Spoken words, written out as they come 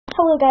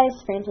Hello guys,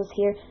 Francis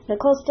here.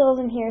 Nicole still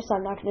isn't here, so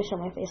I'm not going to show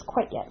my face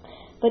quite yet.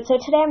 But so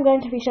today I'm going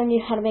to be showing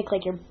you how to make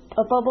like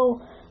a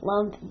bubble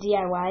lump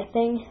DIY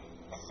thing.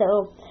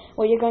 So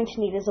what you're going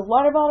to need is a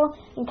water bottle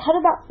and cut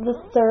about a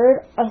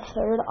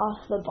third off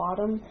the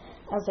bottom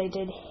as I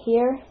did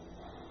here.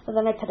 And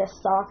then I put a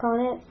sock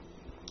on it.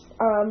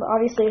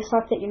 Obviously a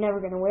sock that you're never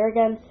going to wear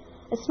again.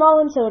 A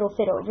small one so it'll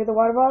fit over the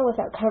water bottle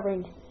without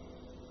covering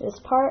this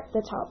part,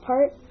 the top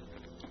part.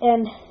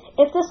 And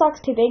if the sock's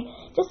too big,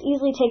 just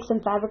easily take some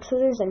fabric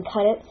scissors and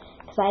cut it,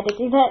 because I had to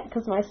do that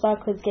because my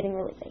sock was getting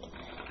really big.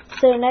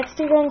 So next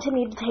you're going to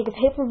need to take a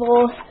paper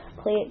bowl,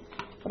 plate,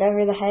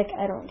 whatever the heck,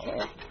 I don't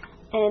care.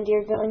 And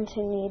you're going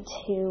to need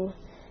to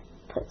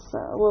put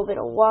a little bit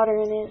of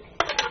water in it.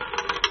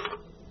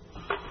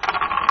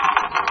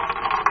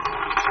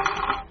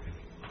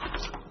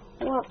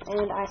 Well,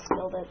 and I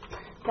spilled it.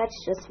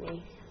 That's just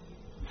me.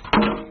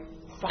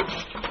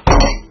 Sorry.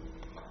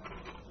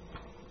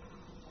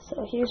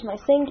 So here's my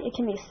sink. It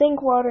can be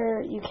sink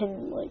water. You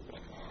can like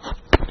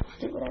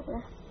do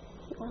whatever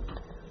you want.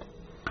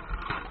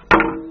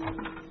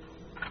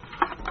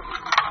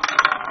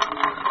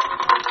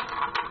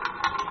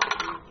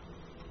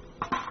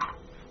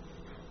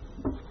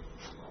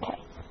 Okay.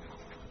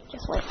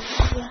 Just wait.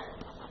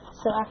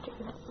 So after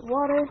you have the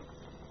water,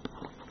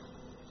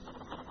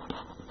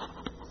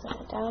 set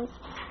it down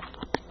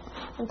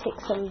and take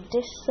some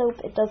dish soap.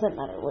 It doesn't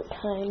matter what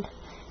kind.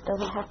 It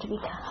doesn't have to be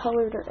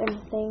colored or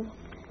anything.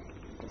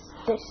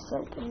 Dish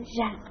soap in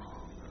general.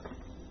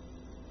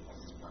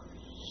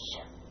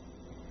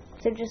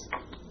 So just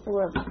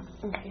look.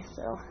 Okay,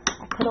 so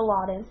I put a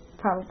lot in,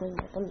 probably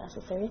not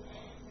unnecessary.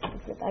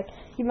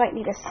 You might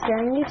need a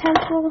stirring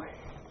utensil.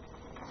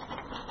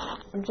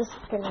 I'm just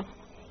gonna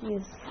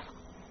use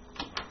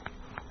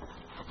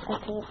a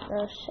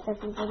paintbrush,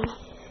 everybody.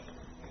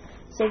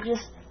 So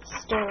just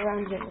stir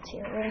around your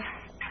material.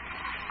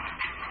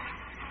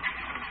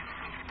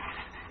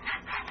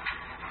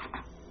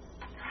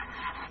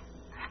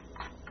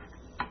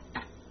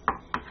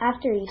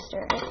 After you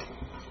stir it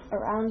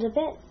around a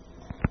bit,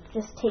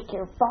 just take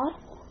your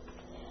bottle.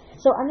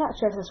 So I'm not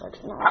sure if this works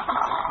or not,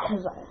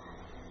 because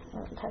I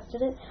haven't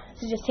tested it.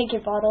 So just take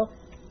your bottle,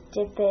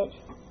 dip it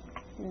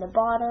in the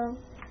bottom,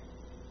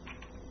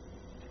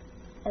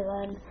 and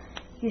then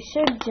you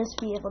should just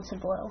be able to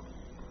blow.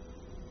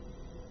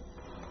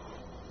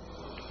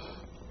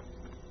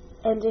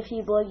 And if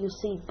you blow, you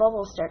see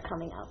bubbles start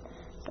coming out.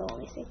 So let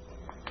me see.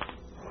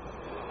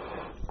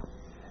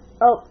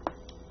 Oh.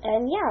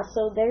 And yeah,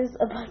 so there's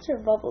a bunch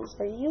of bubbles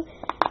for you,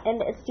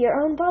 and it's your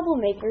own bubble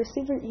maker,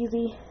 super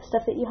easy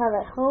stuff that you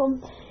have at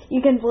home.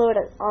 You can blow it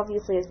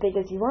obviously as big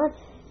as you want,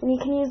 and you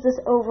can use this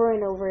over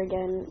and over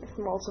again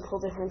multiple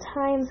different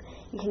times.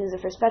 You can use it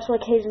for special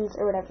occasions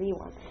or whatever you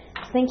want.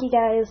 So thank you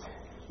guys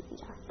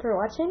for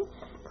watching.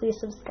 Please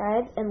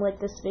subscribe and like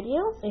this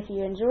video if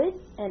you enjoyed,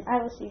 and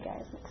I will see you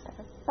guys next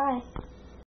time. Bye!